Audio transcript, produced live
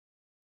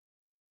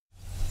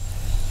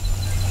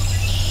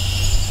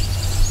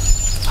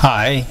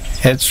Hi,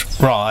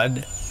 it's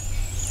Rod,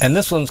 and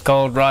this one's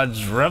called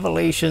Rod's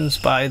Revelations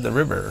by the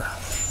River.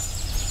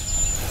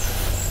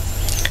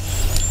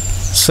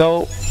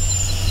 So,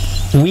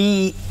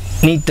 we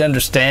need to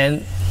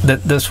understand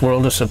that this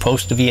world is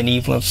supposed to be an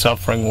evil and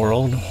suffering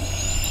world.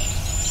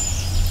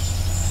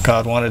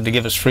 God wanted to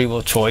give us free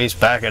will choice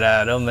back at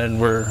Adam, and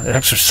we're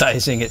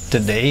exercising it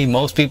today.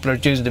 Most people are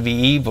choosing to be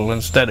evil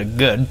instead of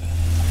good,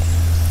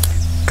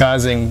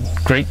 causing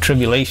great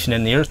tribulation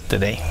in the earth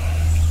today.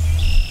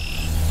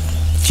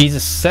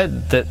 Jesus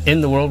said that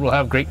in the world we'll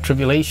have great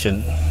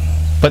tribulation,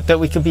 but that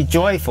we could be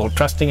joyful,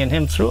 trusting in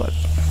Him through it,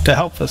 to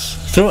help us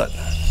through it,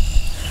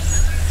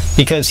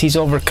 because He's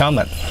overcome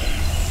it.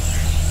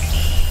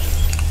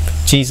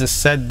 Jesus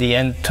said the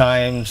end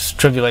times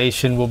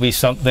tribulation will be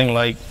something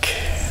like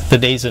the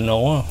days of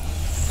Noah,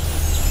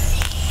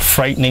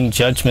 frightening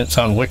judgments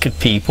on wicked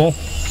people,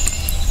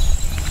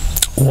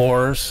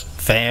 wars,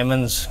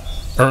 famines,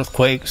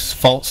 earthquakes,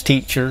 false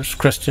teachers,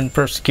 Christian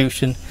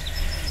persecution,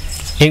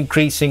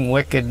 increasing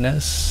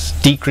wickedness,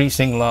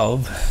 decreasing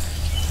love,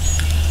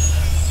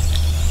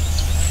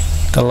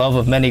 the love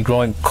of many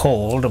growing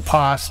cold,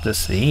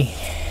 apostasy.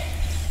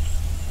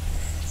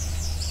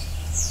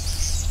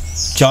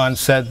 John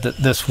said that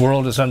this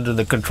world is under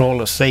the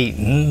control of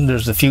Satan.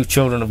 There's a few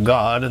children of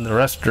God, and the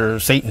rest are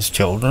Satan's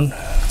children.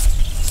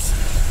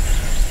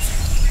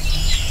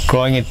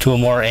 Growing into a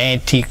more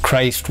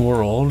anti-Christ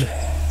world.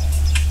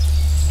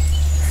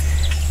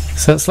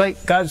 So it's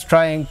like God's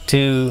trying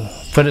to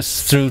put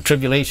us through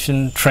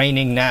tribulation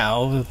training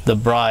now, the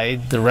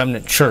bride, the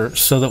remnant church,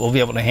 so that we'll be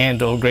able to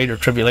handle greater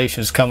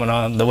tribulations coming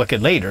on the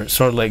wicked later. It's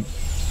sort of like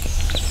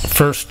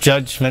first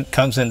judgment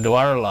comes into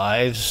our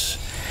lives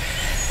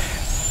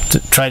to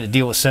try to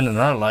deal with sin in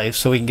our life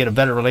so we can get a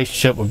better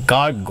relationship with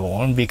God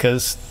going,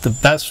 because the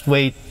best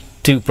way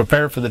to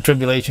prepare for the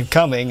tribulation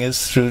coming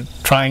is through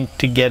trying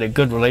to get a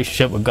good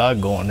relationship with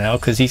God going now,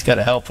 because He's got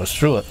to help us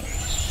through it.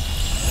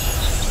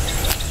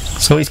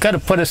 So He's got to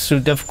put us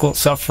through difficult,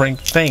 suffering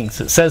things.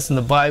 It says in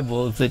the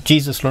Bible that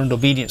Jesus learned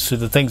obedience through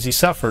the things He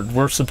suffered.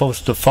 We're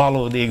supposed to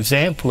follow the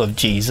example of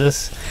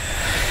Jesus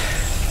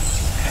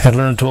and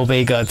learn to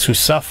obey God through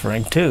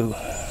suffering too.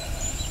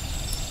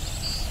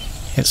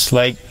 It's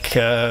like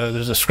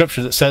there's a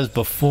scripture that says,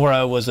 before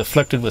I was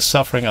afflicted with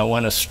suffering I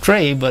went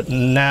astray, but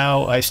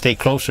now I stay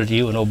closer to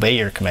you and obey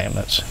your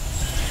commandments.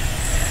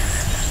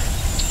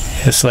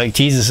 It's like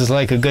Jesus is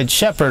like a good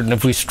shepherd, and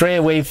if we stray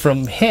away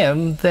from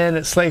Him, then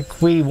it's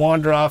like we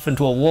wander off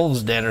into a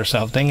wolf's den or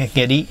something and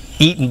get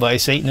eaten by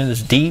Satan and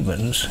his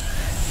demons.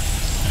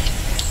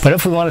 But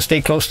if we want to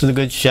stay close to the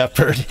good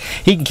shepherd,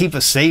 He can keep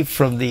us safe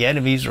from the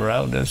enemies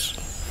around us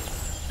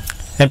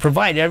and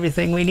provide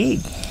everything we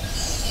need.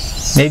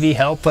 Maybe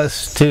help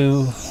us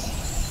to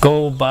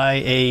go by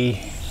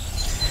a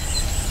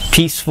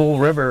peaceful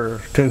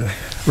river to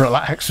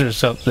relax or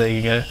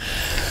something.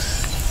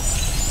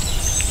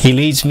 He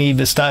leads me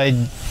beside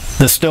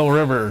the still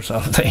river or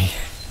something.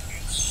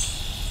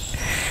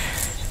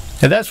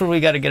 And that's where we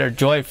got to get our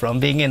joy from,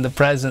 being in the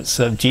presence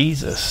of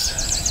Jesus.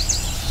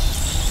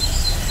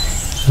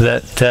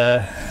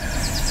 That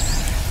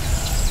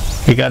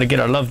we got to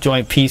get our love, joy,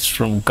 and peace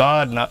from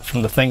God, not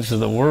from the things of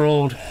the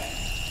world.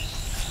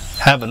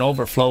 Have an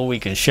overflow we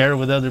can share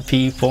with other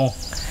people.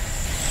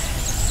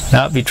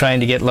 Not be trying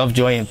to get love,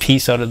 joy, and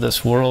peace out of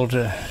this world.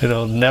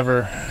 It'll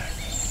never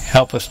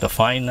help us to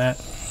find that.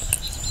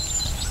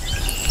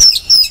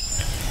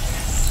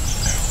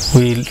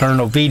 We learn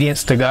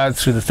obedience to God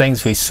through the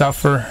things we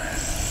suffer.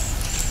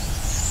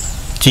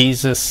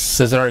 Jesus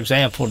is our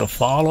example to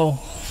follow.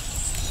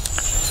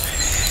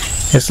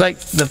 It's like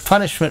the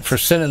punishment for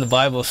sin in the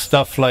Bible,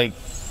 stuff like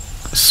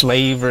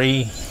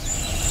slavery,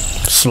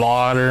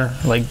 slaughter,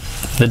 like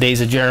the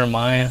days of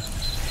Jeremiah,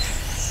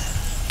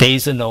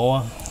 days of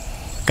Noah,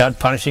 God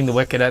punishing the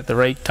wicked at the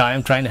right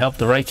time, trying to help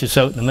the righteous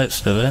out in the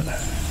midst of it.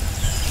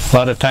 A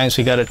lot of times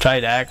we got to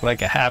try to act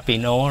like a happy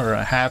Noah or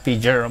a happy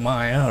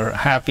Jeremiah or a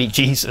happy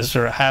Jesus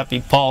or a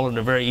happy Paul in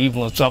a very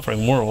evil and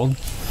suffering world.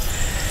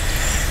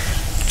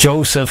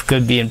 Joseph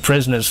could be in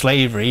prison and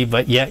slavery,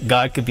 but yet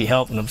God could be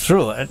helping him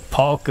through it.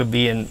 Paul could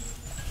be in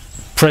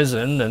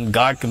prison and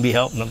God can be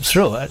helping him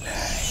through it.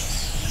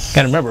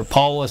 Got to remember,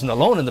 Paul wasn't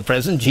alone in the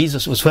prison.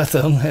 Jesus was with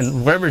him,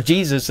 and wherever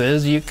Jesus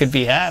is, you could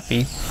be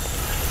happy.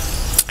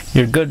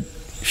 Your good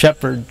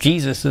shepherd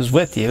Jesus is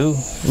with you,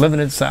 living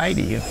inside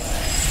of you.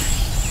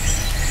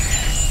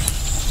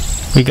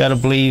 We got to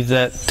believe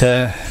that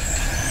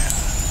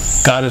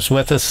God is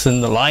with us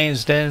in the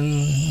lion's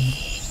den,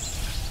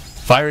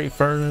 fiery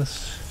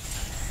furnace.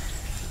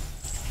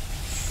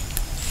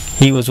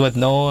 He was with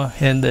Noah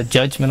in the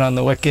judgment on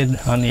the wicked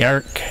on the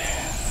ark.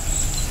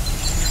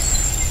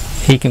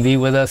 He can be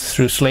with us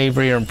through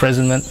slavery or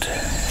imprisonment,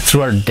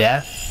 through our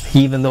death.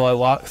 Even though I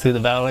walk through the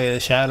valley of the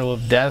shadow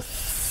of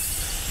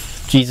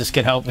death, Jesus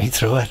can help me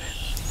through it.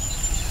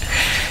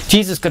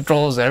 Jesus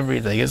controls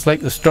everything. It's like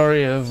the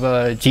story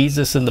of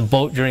Jesus in the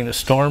boat during the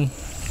storm.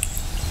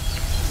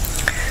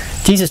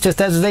 Jesus just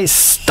has to say,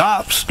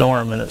 stop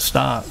storm, and it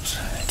stops.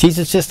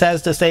 Jesus just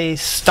has to say,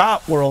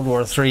 stop World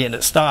War III, and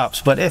it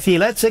stops. But if he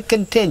lets it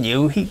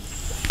continue, he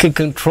can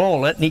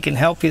control it, and he can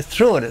help you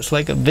through it. It's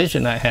like a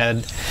vision I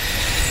had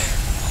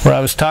where I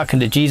was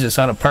talking to Jesus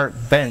on a park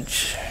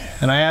bench,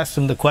 and I asked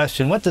him the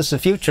question, what does the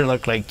future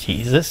look like,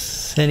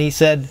 Jesus? And he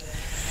said,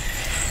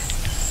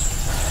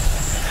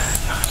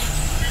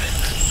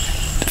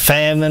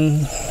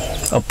 famine,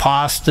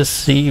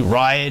 apostasy,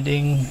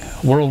 rioting,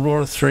 World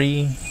War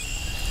III,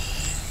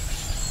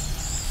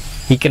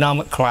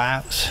 economic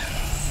collapse.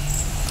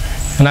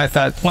 And I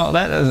thought, well,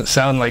 that doesn't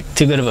sound like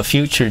too good of a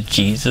future,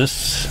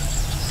 Jesus.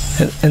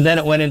 And then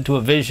it went into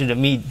a vision of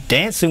me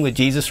dancing with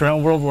Jesus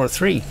around World War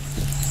III.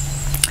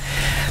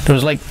 There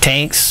was like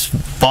tanks,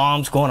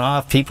 bombs going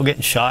off, people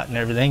getting shot and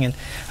everything, and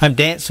I'm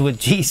dancing with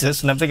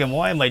Jesus, and I'm thinking,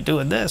 why am I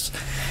doing this?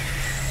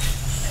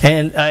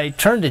 And I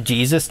turned to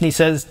Jesus, and he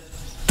says,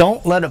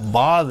 don't let it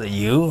bother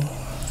you.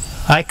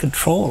 I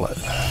control it.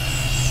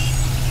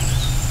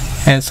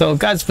 And so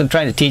God's been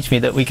trying to teach me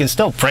that we can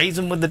still praise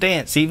him with the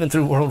dance, even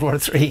through World War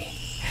III.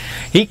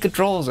 He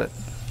controls it.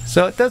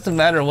 So it doesn't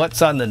matter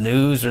what's on the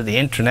news or the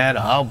internet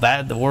or how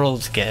bad the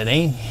world's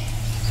getting.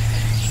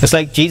 It's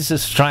like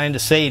Jesus is trying to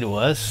say to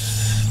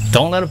us,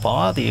 don't let it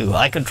bother you.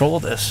 I control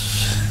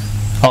this.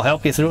 I'll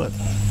help you through it.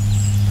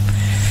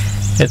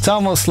 It's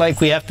almost like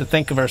we have to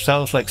think of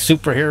ourselves like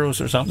superheroes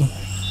or something.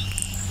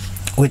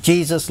 With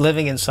Jesus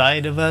living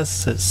inside of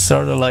us, it's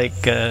sort of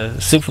like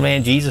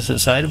Superman Jesus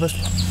inside of us.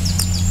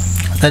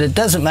 That it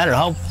doesn't matter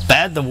how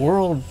bad the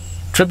world,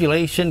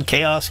 tribulation,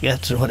 chaos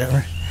gets or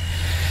whatever.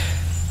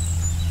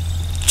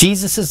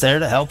 Jesus is there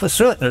to help us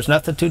through it. There's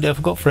nothing too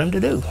difficult for him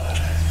to do.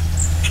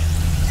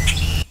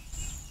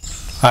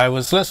 I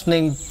was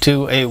listening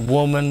to a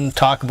woman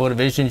talk about a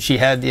vision she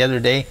had the other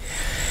day.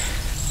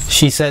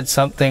 She said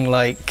something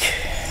like,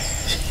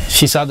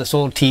 she saw this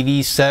old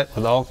TV set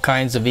with all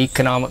kinds of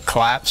economic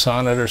collapse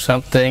on it or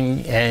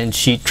something, and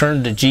she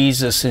turned to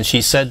Jesus and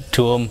she said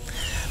to him,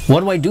 what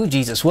do I do,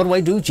 Jesus? What do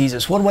I do,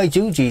 Jesus? What do I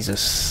do,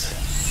 Jesus?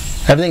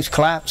 Everything's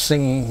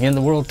collapsing in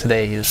the world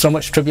today. There's so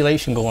much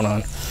tribulation going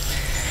on.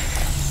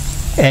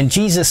 And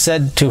Jesus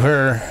said to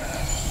her,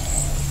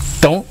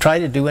 don't try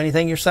to do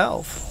anything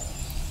yourself.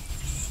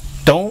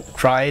 Don't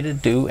try to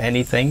do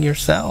anything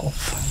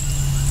yourself.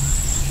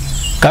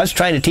 God's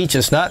trying to teach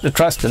us not to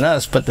trust in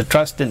us, but to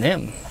trust in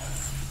him.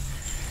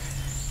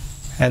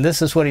 And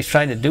this is what he's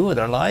trying to do with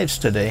our lives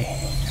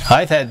today.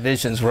 I've had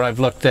visions where I've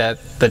looked at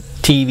the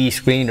TV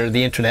screen or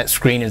the internet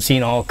screen and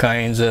seen all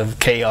kinds of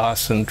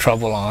chaos and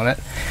trouble on it.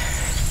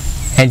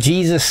 And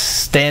Jesus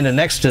standing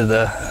next to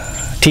the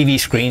TV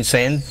screen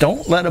saying,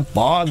 don't let it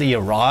bother you,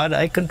 Rod.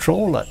 I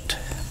control it.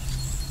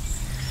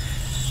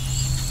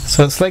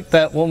 So it's like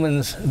that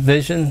woman's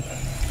vision.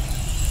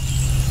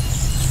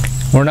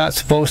 We're not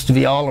supposed to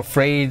be all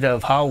afraid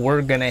of how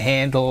we're going to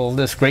handle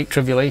this great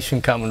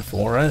tribulation coming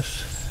for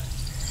us.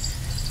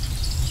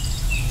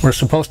 We're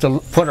supposed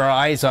to put our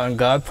eyes on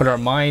God, put our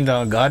mind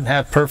on God, and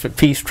have perfect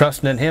peace,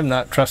 trusting in him,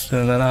 not trusting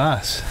in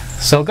us.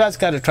 So God's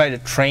got to try to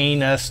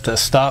train us to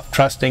stop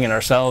trusting in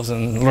ourselves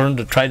and learn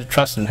to try to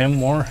trust in him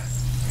more.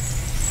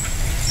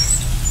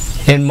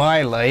 In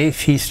my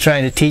life, he's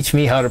trying to teach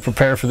me how to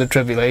prepare for the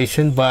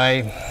tribulation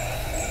by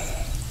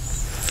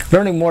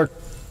learning more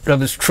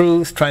of his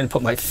truth, trying to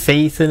put my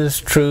faith in his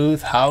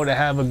truth, how to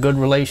have a good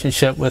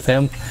relationship with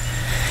him.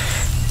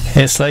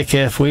 It's like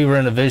if we were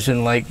in a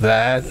vision like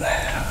that,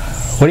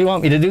 what do you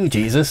want me to do,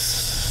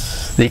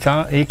 Jesus? The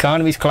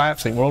economy's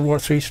collapsing, World War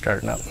III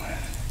starting up.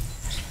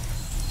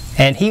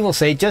 And he will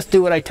say, just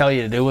do what I tell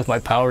you to do with my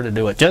power to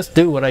do it. Just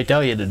do what I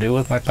tell you to do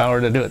with my power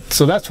to do it.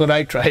 So that's what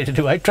I try to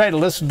do. I try to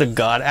listen to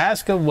God,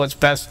 ask him what's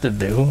best to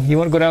do. You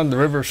want to go down the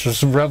river for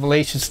some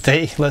revelations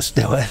today? Let's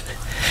do it.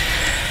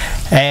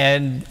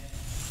 And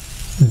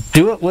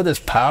do it with his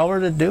power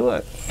to do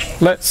it.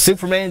 Let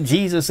Superman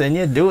Jesus in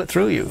you do it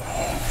through you.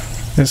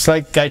 It's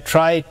like I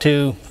try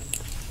to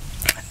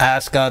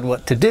ask God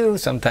what to do.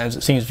 Sometimes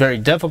it seems very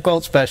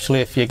difficult, especially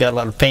if you got a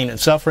lot of pain and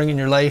suffering in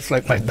your life,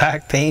 like my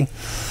back pain.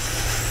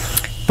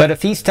 But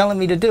if he's telling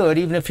me to do it,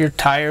 even if you're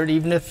tired,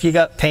 even if you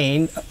got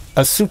pain,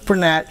 a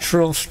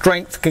supernatural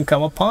strength can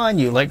come upon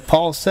you. Like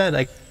Paul said,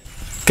 I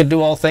can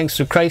do all things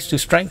through Christ who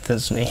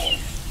strengthens me.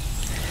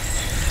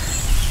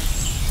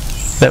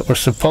 That we're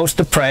supposed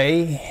to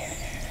pray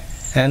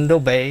and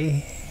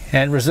obey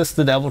and resist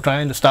the devil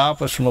trying to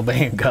stop us from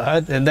obeying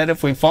God. And then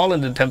if we fall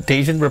into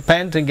temptation,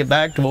 repent and get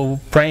back to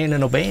praying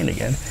and obeying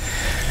again.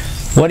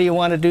 What do you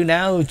want to do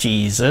now,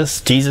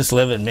 Jesus? Jesus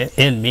living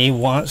in me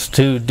wants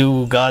to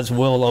do God's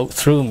will out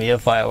through me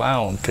if I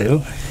allow him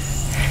to.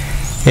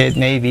 It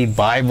may be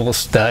Bible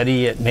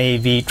study. It may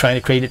be trying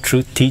to create a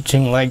truth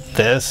teaching like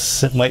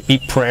this. It might be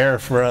prayer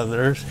for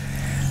others.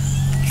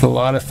 There's a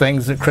lot of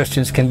things that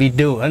Christians can be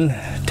doing.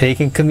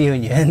 Taking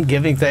communion,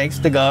 giving thanks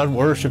to God,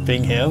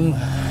 worshiping him.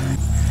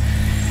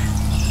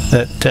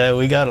 That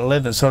we got to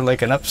live in sort of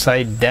like an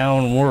upside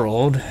down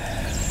world.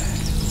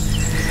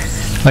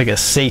 Like a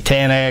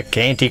satanic,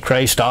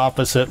 antichrist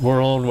opposite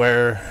world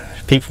where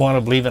people want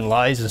to believe in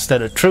lies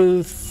instead of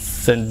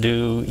truth and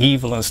do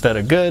evil instead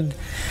of good.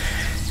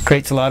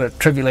 creates a lot of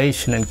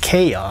tribulation and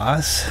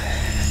chaos.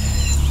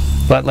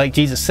 But like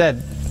Jesus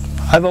said,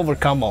 I've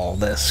overcome all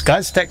this.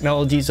 God's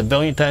technology is 1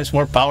 billion times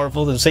more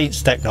powerful than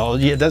Satan's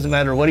technology. It doesn't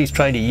matter what he's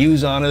trying to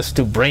use on us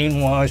to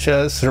brainwash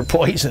us or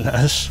poison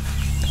us.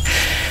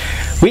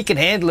 We can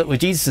handle it with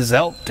Jesus'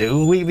 help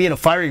too. We can be in a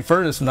fiery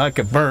furnace and not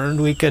get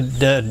burned. We could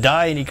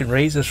die and he can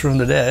raise us from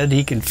the dead.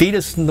 He can feed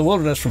us in the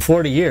wilderness for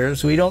 40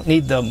 years. We don't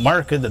need the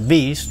mark of the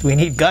beast. We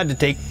need God to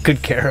take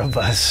good care of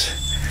us.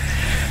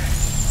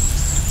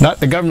 Not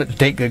the government to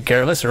take good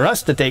care of us, or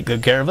us to take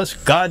good care of us,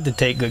 God to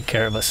take good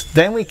care of us.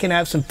 Then we can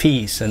have some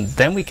peace, and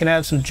then we can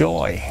have some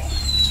joy.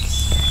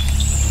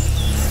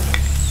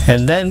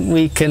 And then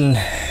we can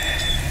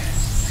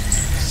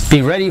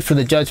be ready for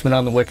the judgment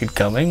on the wicked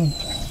coming.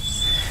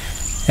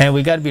 And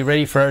we got to be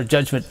ready for our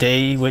judgment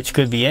day, which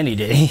could be any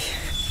day.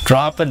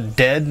 Dropping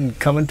dead and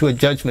coming to a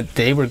judgment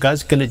day where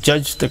God's going to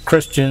judge the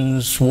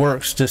Christians'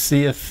 works to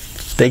see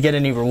if they get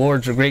any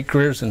rewards or great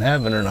careers in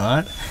heaven or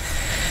not.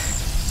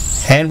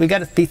 And we got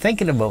to be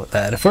thinking about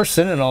that. If we're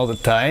sinning all the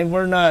time,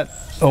 we're not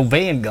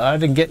obeying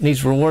God and getting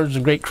these rewards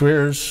and great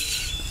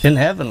careers in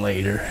heaven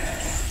later.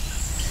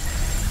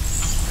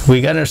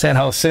 We got to understand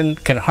how sin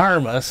can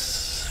harm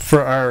us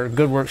for our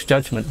good works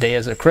judgment day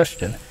as a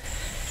Christian.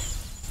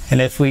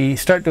 And if we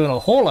start doing a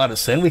whole lot of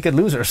sin, we could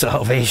lose our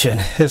salvation.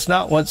 It's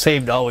not once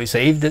saved, always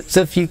saved. It's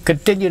if you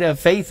continue to have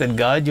faith in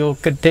God, you'll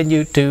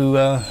continue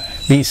to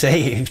be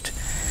saved.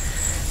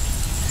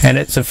 And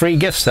it's a free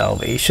gift,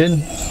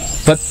 salvation.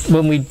 But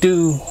when we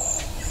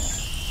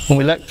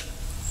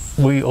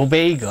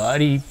obey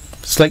God,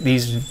 it's like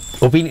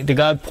these obedient to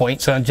God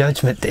points on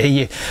judgment day.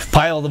 You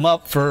pile them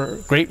up for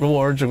great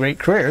rewards or great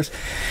careers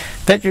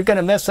that you're going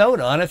to miss out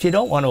on if you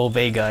don't want to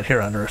obey God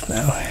here on earth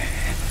now.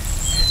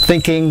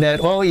 Thinking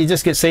that, well, you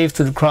just get saved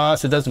through the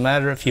cross, it doesn't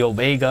matter if you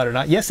obey God or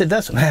not. Yes, it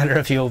doesn't matter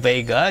if you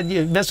obey God.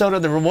 You miss out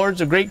on the rewards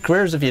of great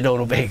careers if you don't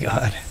obey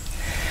God.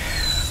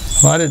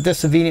 A lot of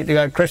disobedient to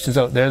God Christians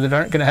out there that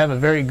aren't going to have a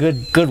very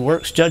good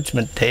works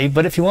judgment day.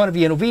 But if you want to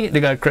be an obedient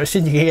to God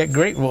Christian, you can get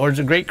great rewards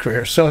and great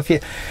careers. So if you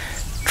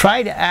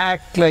try to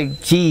act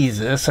like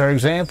Jesus, our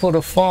example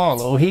to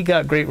follow, he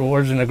got great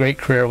rewards and a great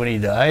career when he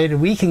died.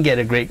 We can get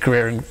a great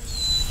career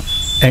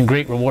and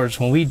great rewards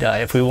when we die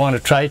if we want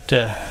to try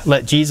to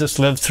let Jesus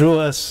live through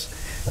us,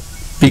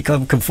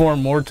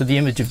 conform more to the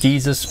image of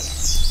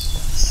Jesus,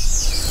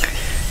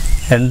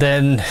 and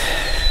then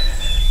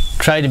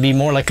try to be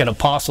more like an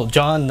Apostle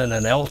John than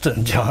an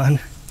Elton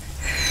John,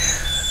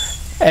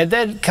 and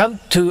then come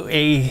to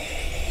a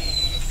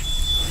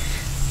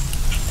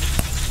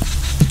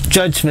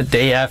judgment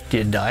day after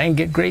you die and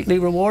get greatly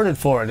rewarded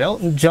for it.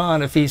 Elton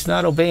John, if he's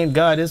not obeying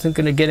God, isn't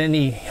going to get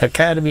any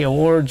Academy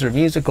Awards or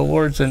music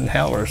awards in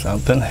hell or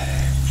something.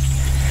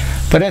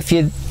 But if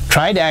you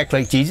try to act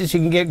like Jesus, you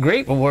can get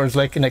great rewards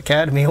like an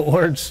Academy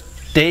Awards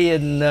day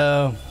in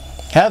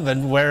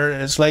heaven, where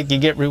it's like you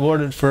get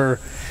rewarded for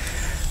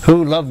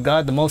who loved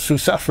God the most through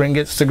suffering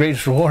gets the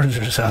greatest rewards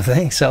or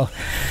something. So,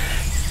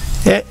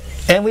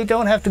 and we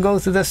don't have to go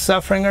through this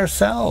suffering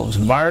ourselves.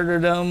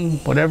 Martyrdom,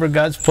 whatever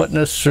God's putting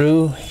us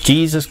through,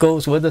 Jesus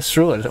goes with us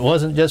through it. It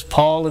wasn't just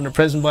Paul in the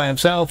prison by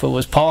himself, it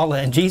was Paul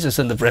and Jesus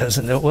in the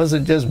prison. It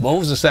wasn't just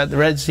Moses at the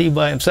Red Sea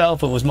by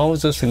himself, it was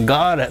Moses and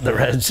God at the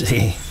Red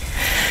Sea.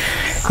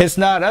 It's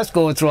not us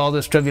going through all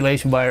this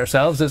tribulation by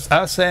ourselves, it's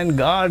us and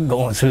God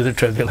going through the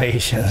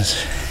tribulations.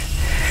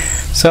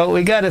 So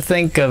we got to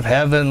think of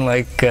heaven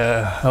like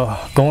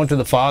going to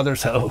the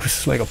Father's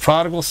house, like a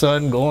prodigal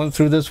son going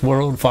through this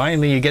world.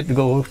 Finally, you get to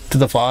go to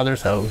the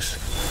Father's house.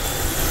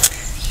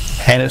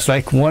 And it's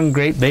like one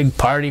great big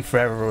party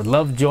forever with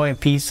love, joy, and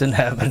peace in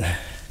heaven.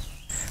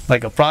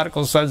 Like a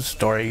prodigal son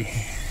story.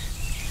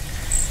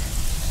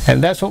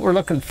 And that's what we're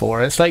looking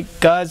for. It's like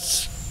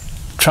God's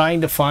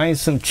trying to find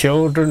some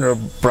children or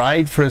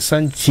bride for his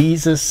son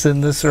Jesus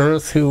in this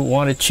earth who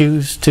want to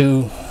choose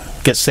to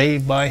get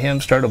saved by him,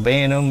 start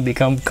obeying him,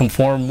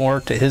 conform more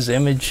to his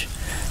image,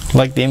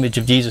 like the image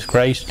of Jesus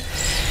Christ.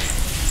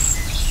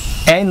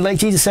 And like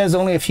Jesus says,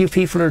 only a few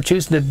people are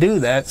choosing to do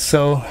that,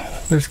 so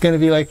there's going to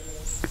be like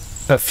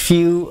a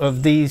few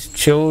of these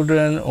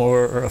children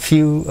or a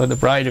few of the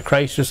bride of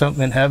Christ or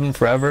something in heaven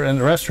forever, and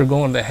the rest are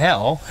going to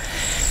hell.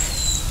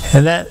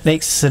 And that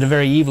makes it a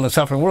very evil and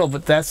suffering world,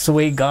 but that's the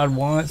way God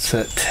wants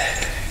it.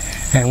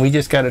 And we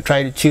just got to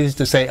try to choose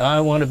to say,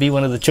 I want to be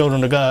one of the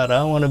children of God.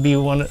 I want to be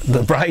one of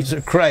the brides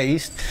of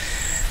Christ.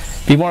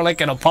 Be more like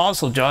an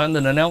Apostle John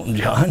than an Elton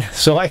John.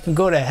 So I can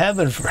go to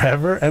heaven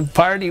forever and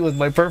party with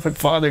my perfect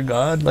Father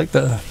God, like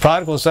the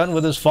prodigal son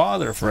with his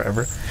father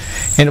forever,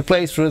 in a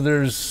place where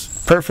there's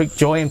perfect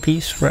joy and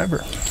peace forever.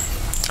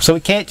 So we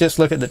can't just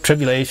look at the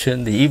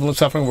tribulation, the evil and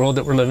suffering world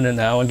that we're living in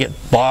now and get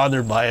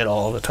bothered by it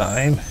all the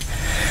time.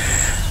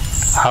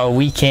 How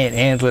we can't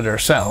handle it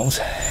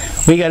ourselves.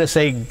 We got to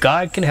say,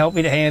 God can help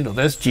me to handle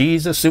this.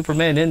 Jesus,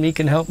 Superman in me,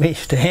 can help me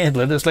to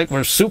handle it. It's like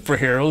we're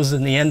superheroes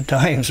in the end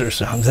times or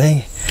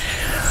something.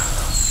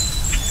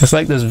 It's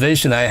like this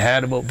vision I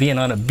had about being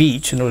on a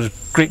beach, and there was a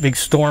great big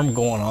storm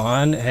going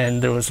on,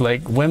 and there was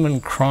like women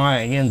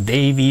crying and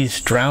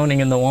babies drowning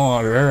in the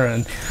water,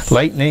 and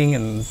lightning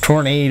and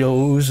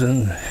tornadoes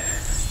and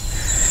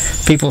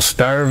people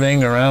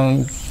starving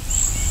around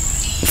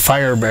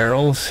fire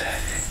barrels.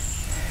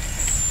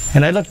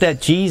 And I looked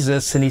at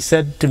Jesus, and he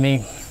said to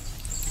me,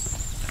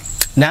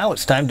 now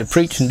it's time to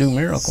preach and do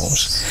miracles.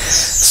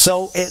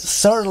 So it's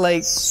sort of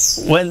like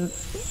when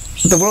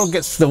the world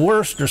gets the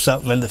worst or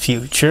something in the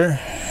future,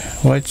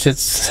 which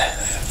it's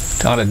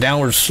on a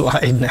downward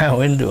slide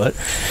now into it,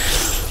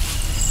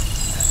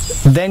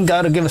 then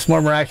God will give us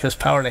more miraculous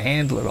power to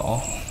handle it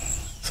all.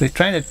 So he's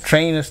trying to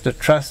train us to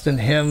trust in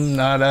him,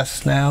 not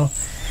us now.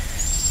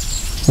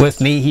 With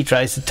me, he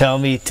tries to tell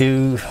me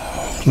to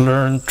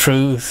learn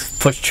truth,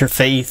 put your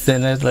faith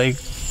in it, like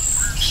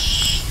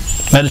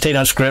meditate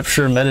on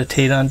scripture,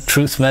 meditate on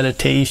truth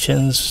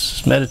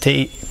meditations,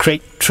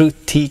 create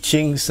truth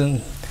teachings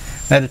and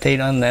meditate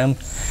on them.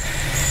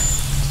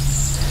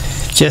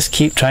 Just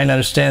keep trying to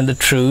understand the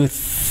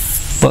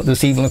truth about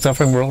this evil and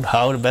suffering world,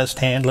 how to best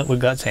handle it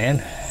with God's hand,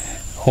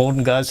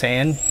 holding God's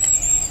hand.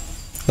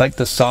 Like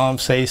the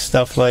Psalms say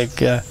stuff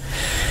like,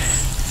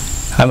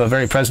 I'm a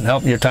very present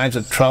help in your times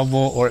of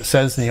trouble, or it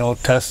says in the Old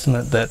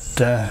Testament that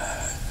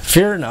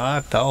fear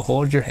not, I'll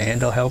hold your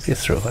hand, I'll help you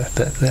through it.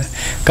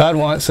 That God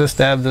wants us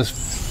to have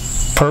this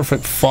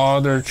perfect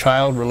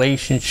father-child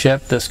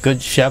relationship, this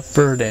good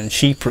shepherd and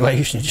sheep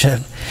relationship,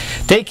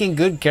 taking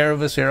good care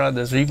of us here on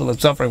this evil and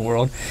suffering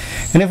world.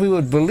 And if we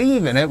would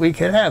believe in it, we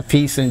could have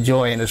peace and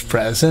joy in his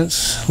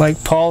presence.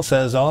 Like Paul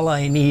says, all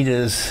I need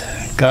is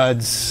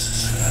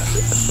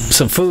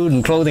some food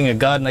and clothing of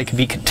God, and I can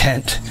be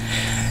content,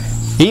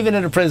 even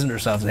in a prison or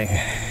something.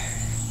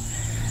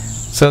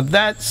 So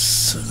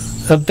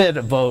that's a bit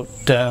about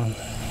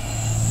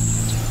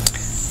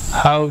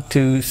how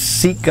to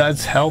seek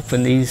God's help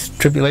in these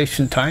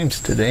tribulation times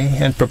today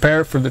and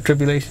prepare for the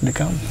tribulation to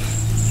come,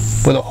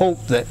 with a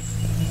hope that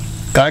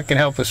God can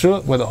help us through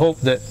it, with a hope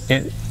that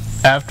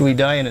after we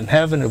die and in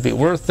heaven it'll be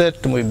worth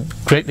it and we'll be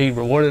greatly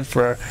rewarded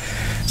for our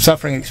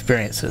suffering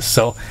experiences.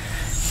 So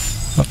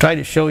I'll try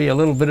to show you a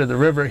little bit of the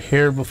river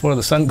here before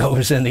the sun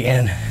goes in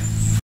again.